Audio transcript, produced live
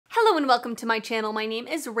and welcome to my channel. My name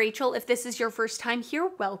is Rachel. If this is your first time here,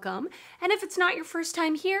 welcome. And if it's not your first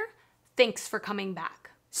time here, thanks for coming back.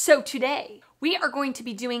 So today, we are going to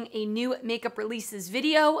be doing a new makeup releases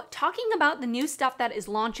video talking about the new stuff that is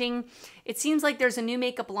launching. It seems like there's a new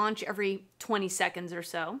makeup launch every 20 seconds or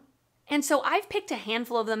so. And so I've picked a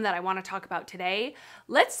handful of them that I want to talk about today.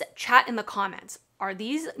 Let's chat in the comments. Are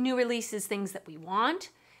these new releases things that we want?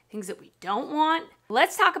 Things that we don't want?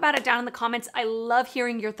 Let's talk about it down in the comments. I love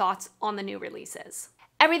hearing your thoughts on the new releases.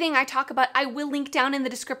 Everything I talk about, I will link down in the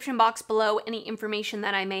description box below, any information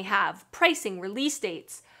that I may have, pricing, release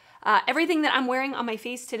dates, everything that I'm wearing on my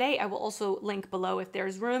face today, I will also link below if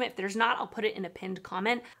there's room. If there's not, I'll put it in a pinned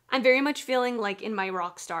comment. I'm very much feeling like in my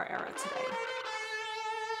rock star era today.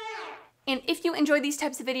 And if you enjoy these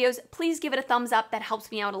types of videos, please give it a thumbs up. That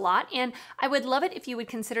helps me out a lot. And I would love it if you would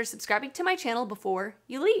consider subscribing to my channel before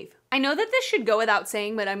you leave. I know that this should go without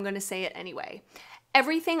saying, but I'm going to say it anyway.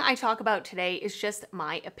 Everything I talk about today is just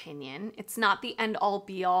my opinion. It's not the end all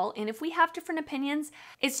be all. And if we have different opinions,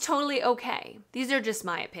 it's totally okay. These are just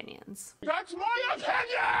my opinions. That's my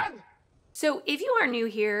opinion! So if you are new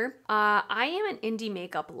here, I am an indie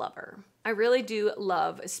makeup lover. I really do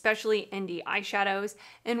love, especially indie eyeshadows.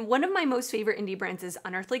 And one of my most favorite indie brands is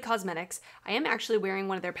Unearthly Cosmetics. I am actually wearing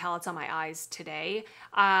one of their palettes on my eyes today.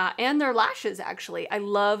 And their lashes, actually. I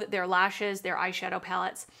love their lashes, their eyeshadow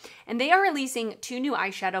palettes. And they are releasing 2 new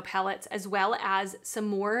eyeshadow palettes as well as some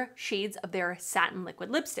more shades of their satin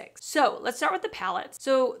liquid lipsticks. So let's start with the palettes.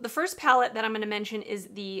 So the first palette that I'm going to mention is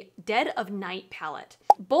the Dead of Night palette.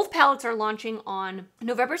 Both palettes are launching on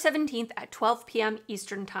November 17th at 12 p.m.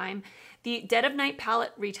 Eastern Time. The Dead of Night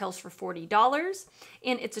palette retails for $40,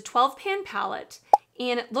 and it's a 12-pan palette,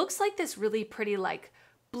 and it looks like this really pretty like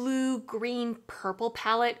blue, green, purple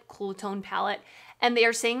palette, cool tone palette, and they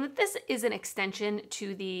are saying that this is an extension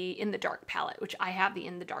to the In the Dark palette, which I have the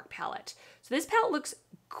In the Dark palette. So this palette looks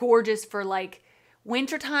gorgeous for like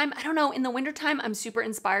wintertime. I don't know, in the wintertime, I'm super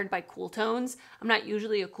inspired by cool tones. I'm not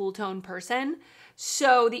usually a cool tone person.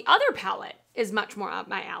 So the other palette is much more up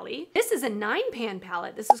my alley. This is a 9-pan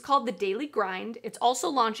palette. This is called the Daily Grind. It's also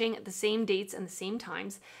launching at the same dates and the same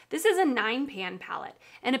times. This is a 9-pan palette,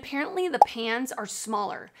 and apparently the pans are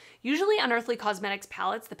smaller. Usually Unearthly Cosmetics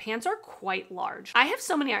palettes, the pans are quite large. I have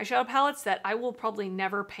so many eyeshadow palettes that I will probably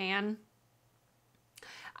never pan.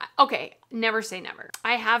 Okay, never say never.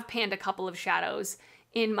 I have panned a couple of shadows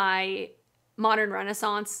in my Modern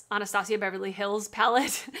Renaissance Anastasia Beverly Hills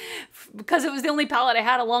palette because it was the only palette I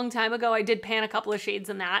had a long time ago. I did pan a couple of shades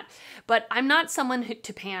in that, but I'm not someone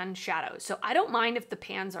to pan shadows. So I don't mind if the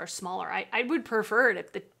pans are smaller. I would prefer it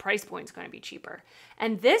if the price point's going to be cheaper.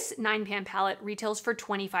 And this 9-pan palette retails for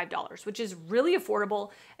 $25, which is really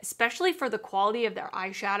affordable, especially for the quality of their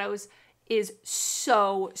eyeshadows. Is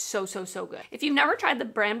so good. If you've never tried the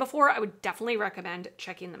brand before, I would definitely recommend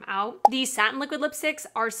checking them out. These satin liquid lipsticks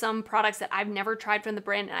are some products that I've never tried from the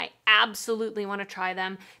brand, and I absolutely want to try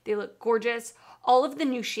them. They look gorgeous. All of the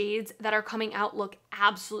new shades that are coming out look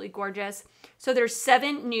absolutely gorgeous. So there's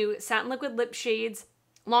 7 new satin liquid lip shades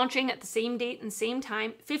launching at the same date and same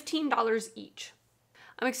time, $15 each.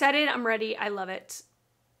 I'm excited, I'm ready, I love it.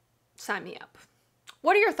 Sign me up.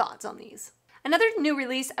 What are your thoughts on these? Another new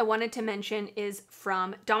release I wanted to mention is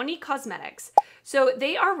from Dominique Cosmetics. So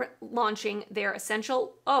they are launching their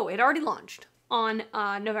Essential, it already launched on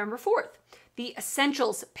November 4th, the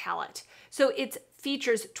Essentials palette. So it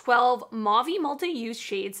features 12 mauve multi-use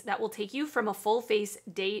shades that will take you from a full face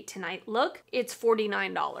day to night look. It's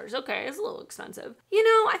 $49. Okay, it's a little expensive. You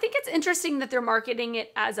know, I think it's interesting that they're marketing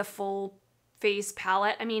it as a full face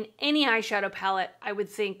palette. I mean, any eyeshadow palette I would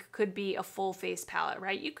think could be a full face palette,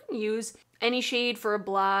 right? You can use any shade for a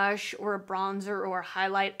blush or a bronzer or a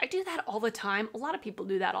highlight. I do that all the time. A lot of people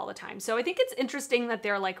do that all the time. So I think it's interesting that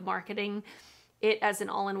they're like marketing it as an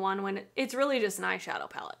all-in-one when it's really just an eyeshadow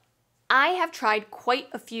palette. I have tried quite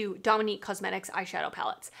a few Dominique Cosmetics eyeshadow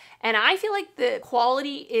palettes, and I feel like the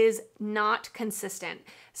quality is not consistent.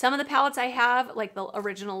 Some of the palettes I have, like the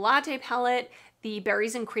Original Latte palette, the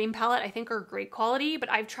Berries and Cream palette, I think are great quality, but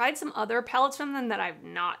I've tried some other palettes from them that I've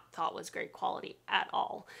not thought was great quality at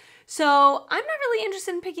all. So I'm not really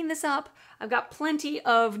interested in picking this up. I've got plenty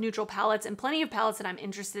of neutral palettes and plenty of palettes that I'm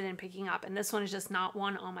interested in picking up, and this one is just not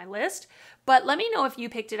one on my list. But let me know if you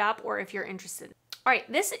picked it up or if you're interested. All right,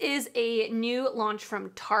 this is a new launch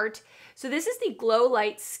from Tarte. So this is the Glow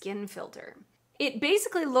Light Skin Filter. It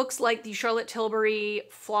basically looks like the Charlotte Tilbury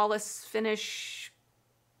Flawless Finish,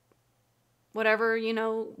 whatever, you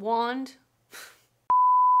know, wand.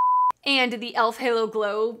 And the e.l.f. Halo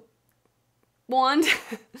Glow wand.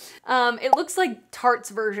 It looks like Tarte's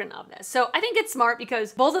version of this. So I think it's smart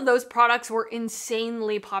because both of those products were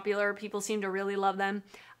insanely popular. People seem to really love them.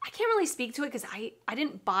 I can't really speak to it because I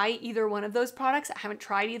didn't buy either one of those products. I haven't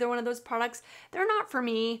tried either one of those products. They're not for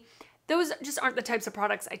me. Those just aren't the types of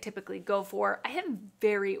products I typically go for. I have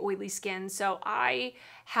very oily skin, so I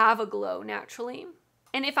have a glow naturally.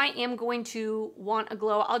 And if I am going to want a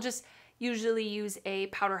glow, I'll just usually use a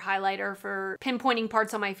powder highlighter for pinpointing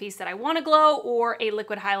parts on my face that I want to glow, or a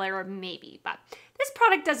liquid highlighter maybe. But this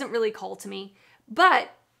product doesn't really call to me. But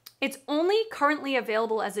it's only currently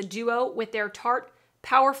available as a duo with their Tarte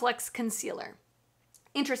Power Flex Concealer.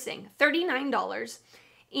 Interesting, $39.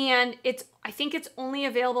 And I think it's only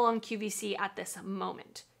available on QVC at this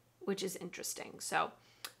moment, which is interesting. So,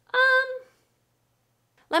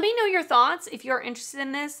 let me know your thoughts if you're interested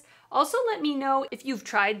in this. Also, let me know if you've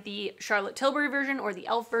tried the Charlotte Tilbury version or the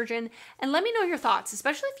e.l.f. version, and let me know your thoughts,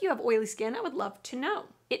 especially if you have oily skin. I would love to know.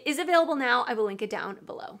 It is available now. I will link it down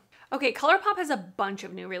below. Okay, ColourPop has a bunch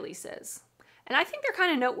of new releases, and I think they're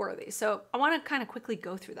kind of noteworthy. So I want to kind of quickly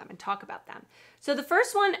go through them and talk about them. So the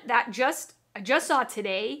first one that I just saw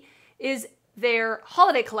today is their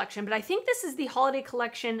holiday collection, but I think this is the holiday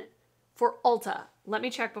collection for Ulta. Let me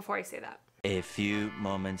check before I say that. A few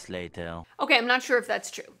moments later. Okay, I'm not sure if that's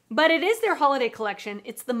true, but it is their holiday collection.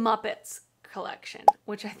 It's the Muppets collection,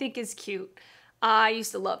 which I think is cute. I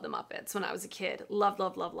used to love the Muppets when I was a kid. Love,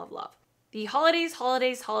 love, love, love, love. The Holidays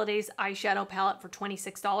eyeshadow palette for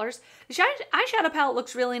 $26. The eyeshadow palette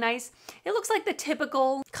looks really nice. It looks like the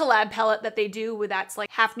typical collab palette that they do with that's like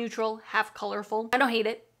half neutral, half colorful. I don't hate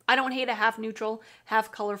it. I don't hate a half neutral,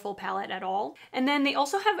 half colorful palette at all. And then they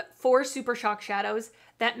also have 4 Super Shock shadows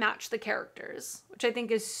that match the characters, which I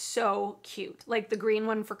think is so cute. Like the green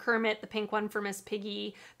one for Kermit, the pink one for Miss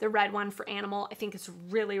Piggy, the red one for Animal. I think it's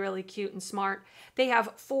really, really cute and smart. They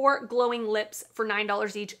have 4 glowing lips for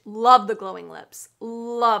 $9 each. Love the glowing lips.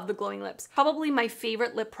 Love the glowing lips. Probably my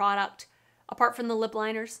favorite lip product, apart from the lip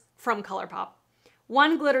liners, from ColourPop.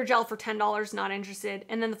 1 glitter gel for $10, not interested.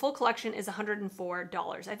 And then the full collection is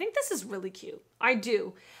 $104. I think this is really cute. I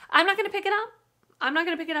do. I'm not gonna pick it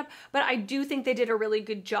up. But I do think they did a really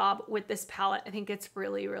good job with this palette. I think it's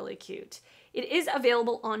really, really cute. It is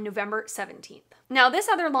available on November 17th. Now, this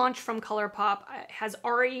other launch from ColourPop has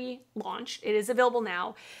already launched. It is available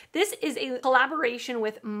now. This is a collaboration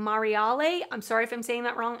with Mariale. I'm sorry if I'm saying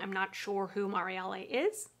that wrong. I'm not sure who Mariale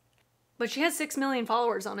is. But she has 6 million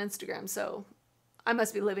followers on Instagram, so I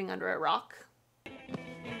must be living under a rock.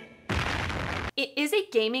 It is a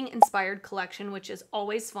gaming-inspired collection, which is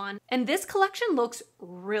always fun. And this collection looks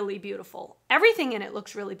really beautiful. Everything in it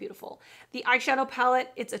looks really beautiful. The eyeshadow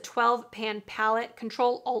palette, it's a 12-pan palette.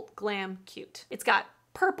 Control, Alt, Glam, cute. It's got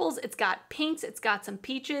purples, it's got pinks, it's got some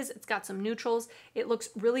peaches, it's got some neutrals. It looks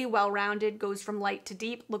really well-rounded, goes from light to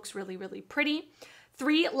deep, looks really, really pretty.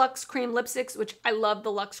 3 Luxe Cream lipsticks, which I love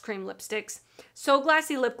the Luxe Cream lipsticks. So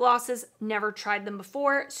Glassy lip glosses, never tried them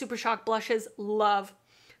before. Super Shock blushes, love.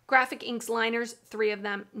 Graphic Inks liners, 3 of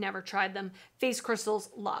them, never tried them. Face crystals,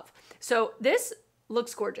 love. So this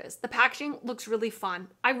looks gorgeous. The packaging looks really fun.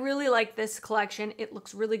 I really like this collection. It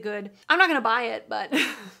looks really good. I'm not gonna buy it, but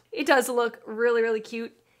it does look really, really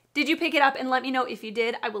cute. Did you pick it up? And let me know if you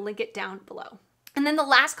did. I will link it down below. And then the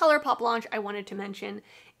last ColourPop launch I wanted to mention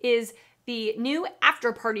is the new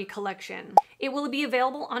After Party collection. It will be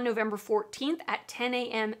available on November 14th at 10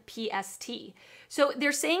 a.m. PST. So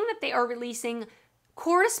they're saying that they are releasing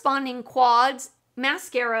corresponding quads,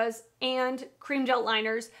 mascaras, and cream gel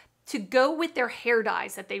liners to go with their hair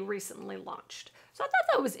dyes that they recently launched. So I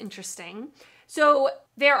thought that was interesting. So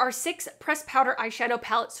there are 6 pressed powder eyeshadow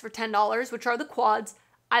palettes for $10, which are the quads.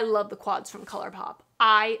 I love the quads from ColourPop.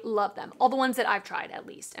 I love them. All the ones that I've tried, at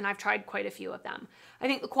least, and I've tried quite a few of them. I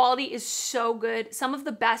think the quality is so good. Some of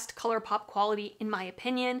the best ColourPop quality, in my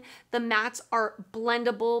opinion. The mattes are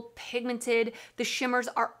blendable, pigmented. The shimmers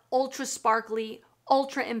are ultra sparkly,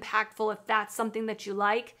 ultra impactful if that's something that you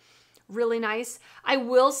like. Really nice. I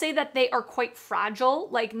will say that they are quite fragile,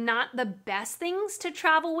 like not the best things to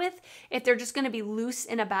travel with. If they're just gonna be loose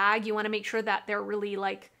in a bag, you wanna make sure that they're really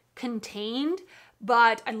like contained.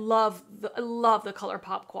 But I love the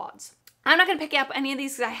ColourPop quads. I'm not gonna pick up any of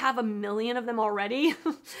these because I have a million of them already.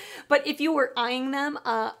 But if you were eyeing them,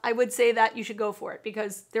 I would say that you should go for it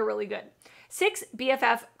because they're really good. 6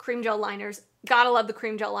 BFF cream gel liners. Gotta love the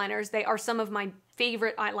cream gel liners. They are some of my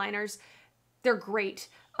favorite eyeliners. They're great.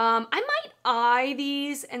 I might eye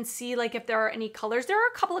these and see like if there are any colors. There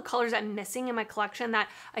are a couple of colors I'm missing in my collection that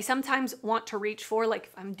I sometimes want to reach for, like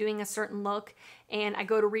if I'm doing a certain look and I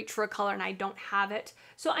go to reach for a color and I don't have it.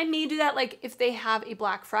 So I may do that like if they have a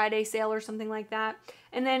Black Friday sale or something like that.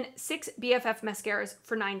 And then 6 BFF mascaras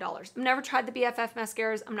for $9. I've never tried the BFF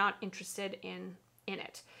mascaras. I'm not interested in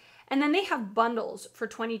it. And then they have bundles for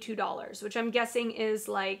 $22, which I'm guessing is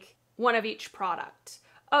like one of each product.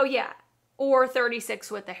 Oh yeah. Or 36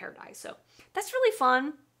 with the hair dye. So that's really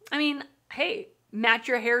fun. I mean, hey, match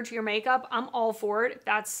your hair to your makeup. I'm all for it. If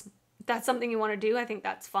that's something you want to do, I think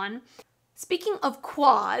that's fun. Speaking of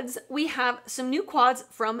quads, we have some new quads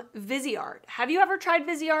from Viseart. Have you ever tried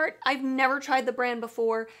Viseart? I've never tried the brand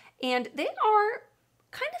before, and they are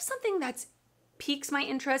kind of something that's piques my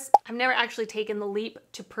interest. I've never actually taken the leap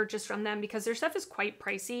to purchase from them because their stuff is quite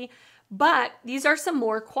pricey, but these are some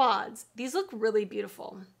more quads. These look really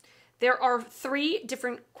beautiful. There are 3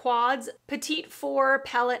 different quads. Petite 4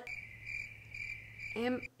 palette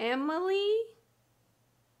Emily,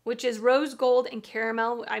 which is rose gold and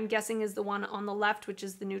caramel, I'm guessing is the one on the left, which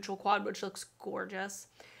is the neutral quad, which looks gorgeous.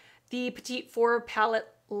 The Petite 4 palette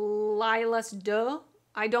Lilas Deux.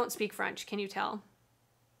 I don't speak French, can you tell?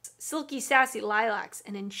 Silky Sassy Lilacs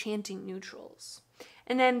and Enchanting Neutrals.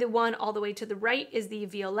 And then the one all the way to the right is the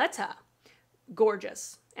Violetta.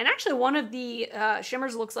 Gorgeous. And actually one of the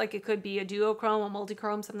shimmers looks like it could be a duochrome, a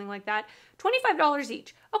multichrome, something like that. $25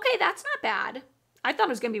 each. Okay, that's not bad. I thought it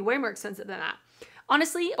was going to be way more expensive than that.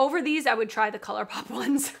 Honestly, over these, I would try the ColourPop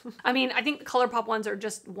ones. I mean, I think the ColourPop ones are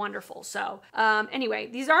just wonderful. So anyway,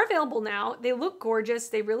 these are available now. They look gorgeous.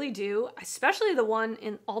 They really do. Especially the one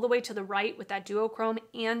in all the way to the right with that duochrome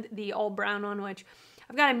and the all brown one, which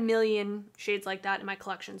I've got a million shades like that in my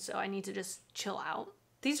collection. So I need to just chill out.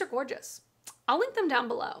 These are gorgeous. I'll link them down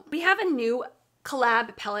below. We have a new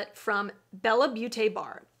collab palette from Beaute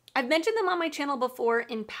Bar. I've mentioned them on my channel before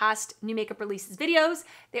in past new makeup releases videos.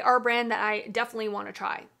 They are a brand that I definitely want to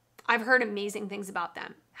try. I've heard amazing things about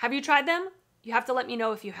them. Have you tried them? You have to let me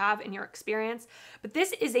know if you have in your experience. But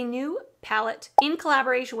this is a new palette in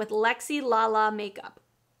collaboration with Lexilalamakeup.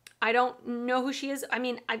 I don't know who she is. I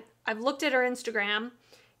mean, I've looked at her Instagram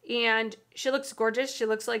and she looks gorgeous. She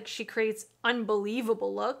looks like she creates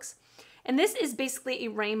unbelievable looks. And this is basically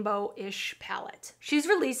a rainbow-ish palette. She's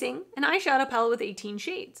releasing an eyeshadow palette with 18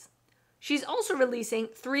 shades. She's also releasing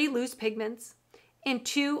 3 loose pigments and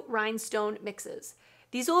 2 rhinestone mixes.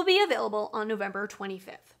 These will be available on November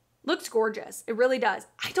 25th. Looks gorgeous. It really does.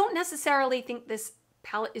 I don't necessarily think this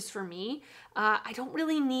palette is for me. I don't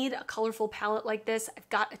really need a colorful palette like this. I've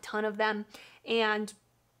got a ton of them. And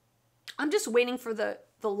I'm just waiting for the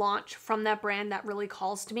launch from that brand that really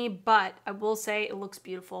calls to me, but I will say it looks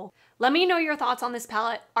beautiful. Let me know your thoughts on this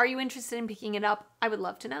palette. Are you interested in picking it up? I would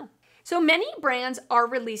love to know. So many brands are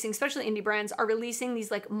releasing, especially indie brands, are releasing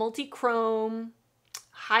these like multi-chrome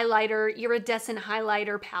highlighter, iridescent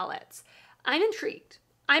highlighter palettes. I'm intrigued.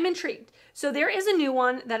 I'm intrigued. So there is a new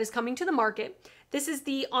one that is coming to the market. This is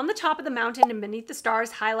the On the Top of the Mountain and Beneath the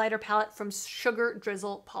Stars highlighter palette from Sugar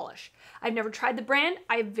Drizzle Polish. I've never tried the brand.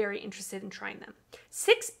 I'm very interested in trying them.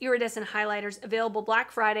 6 iridescent highlighters available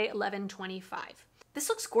Black Friday, $11.25. This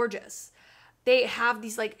looks gorgeous. They have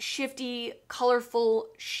these like shifty, colorful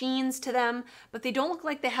sheens to them, but they don't look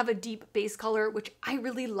like they have a deep base color, which I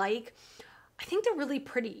really like. I think they're really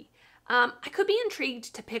pretty. I could be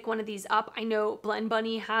intrigued to pick one of these up. I know Blend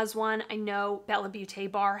Bunny has one. I know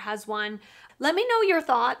Beaute Bar has one. Let me know your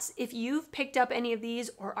thoughts if you've picked up any of these,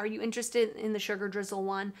 or are you interested in the Sugar Drizzle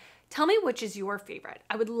one? Tell me which is your favorite.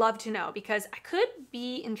 I would love to know because I could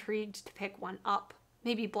be intrigued to pick one up.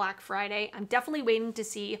 Maybe Black Friday. I'm definitely waiting to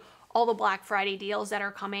see all the Black Friday deals that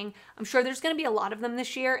are coming. I'm sure there's going to be a lot of them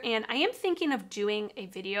this year, and I am thinking of doing a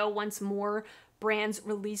video once more brands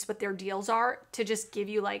release what their deals are to just give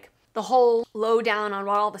you like the whole lowdown on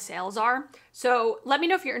what all the sales are. So let me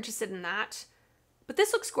know if you're interested in that. But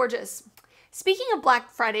this looks gorgeous. Speaking of Black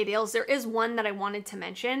Friday deals, there is one that I wanted to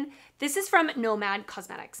mention. This is from Nomad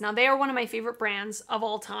Cosmetics. Now they are one of my favorite brands of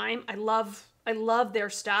all time. I love their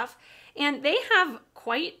stuff. And they have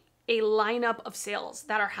quite a lineup of sales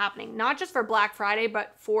that are happening, not just for Black Friday,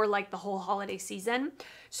 but for like the whole holiday season.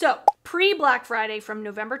 So pre-Black Friday from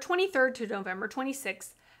November 23rd to November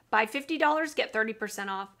 26th, buy $50, get 30%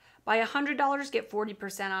 off. Buy $100, get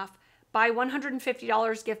 40% off. Buy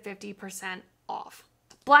 $150, get 50% off.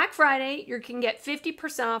 Black Friday, you can get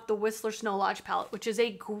 50% off the Whistler Snow Lodge palette, which is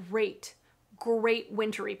a great great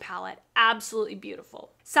wintry palette. Absolutely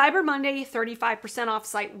beautiful. Cyber Monday, 35% off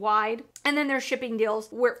site-wide. And then there's shipping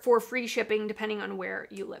deals for free shipping depending on where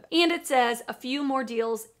you live. And it says a few more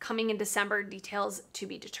deals coming in December, details to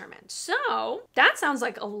be determined. So that sounds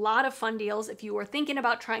like a lot of fun deals. If you were thinking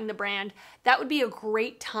about trying the brand, that would be a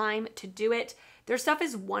great time to do it. Their stuff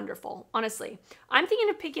is wonderful, honestly. I'm thinking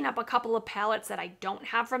of picking up a couple of palettes that I don't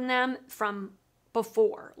have from them from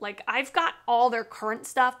before. Like, I've got all their current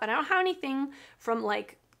stuff, but I don't have anything from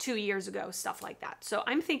like 2 years ago, stuff like that. So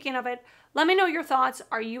I'm thinking of it. Let me know your thoughts.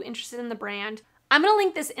 Are you interested in the brand? I'm gonna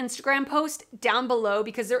link this Instagram post down below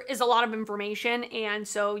because there is a lot of information, and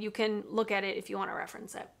so you can look at it if you want to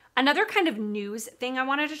reference it. Another kind of news thing I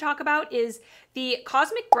wanted to talk about is the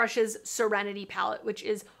Cosmic Brushes Serenity palette, which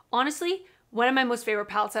is honestly one of my most favorite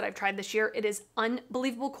palettes that I've tried this year. It is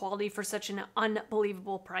unbelievable quality for such an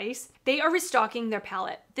unbelievable price. They are restocking their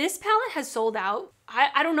palette. This palette has sold out,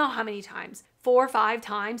 I don't know how many times, 4 or 5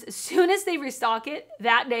 times. As soon as they restock it,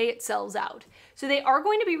 that day it sells out. So they are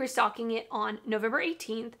going to be restocking it on November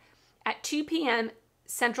 18th at 2 p.m.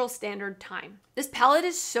 Central Standard Time. This palette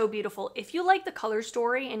is so beautiful. If you like the color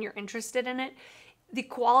story and you're interested in it, the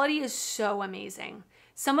quality is so amazing.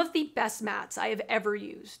 Some of the best mattes I have ever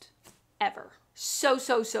used. Ever. So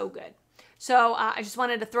good. So I just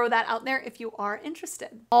wanted to throw that out there if you are interested.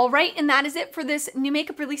 All right, and that is it for this new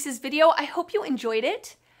makeup releases video. I hope you enjoyed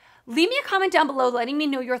it. Leave me a comment down below letting me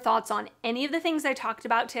know your thoughts on any of the things I talked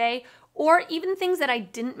about today, or even things that I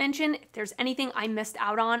didn't mention. If there's anything I missed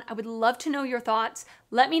out on, I would love to know your thoughts.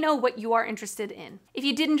 Let me know what you are interested in. If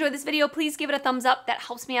you did enjoy this video, please give it a thumbs up. That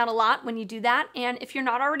helps me out a lot when you do that. And if you're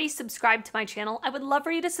not already subscribed to my channel, I would love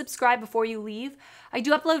for you to subscribe before you leave. I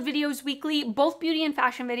do upload videos weekly, both beauty and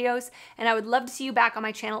fashion videos, and I would love to see you back on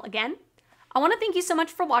my channel again. I want to thank you so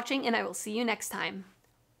much for watching, and I will see you next time.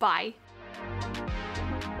 Bye.